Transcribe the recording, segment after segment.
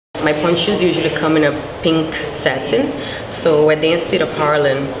My pointe shoes usually come in a pink satin. So at the state of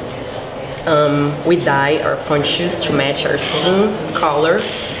Harlem, we dye our pointe shoes to match our skin color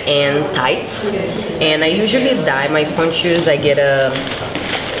and tights. And I usually dye my pointe shoes. I get a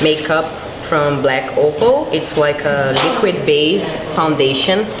makeup from Black Opal. It's like a liquid base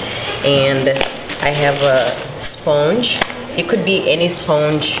foundation, and I have a sponge. It could be any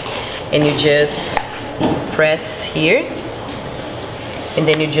sponge, and you just press here, and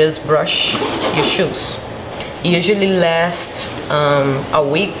then you just brush your shoes. It usually lasts a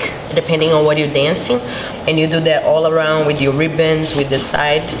week, depending on what you're dancing, and you do that all around with your ribbons, with the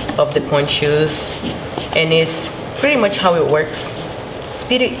side of the pointe shoes, and it's pretty much how it works. It's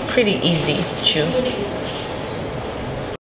pretty easy too.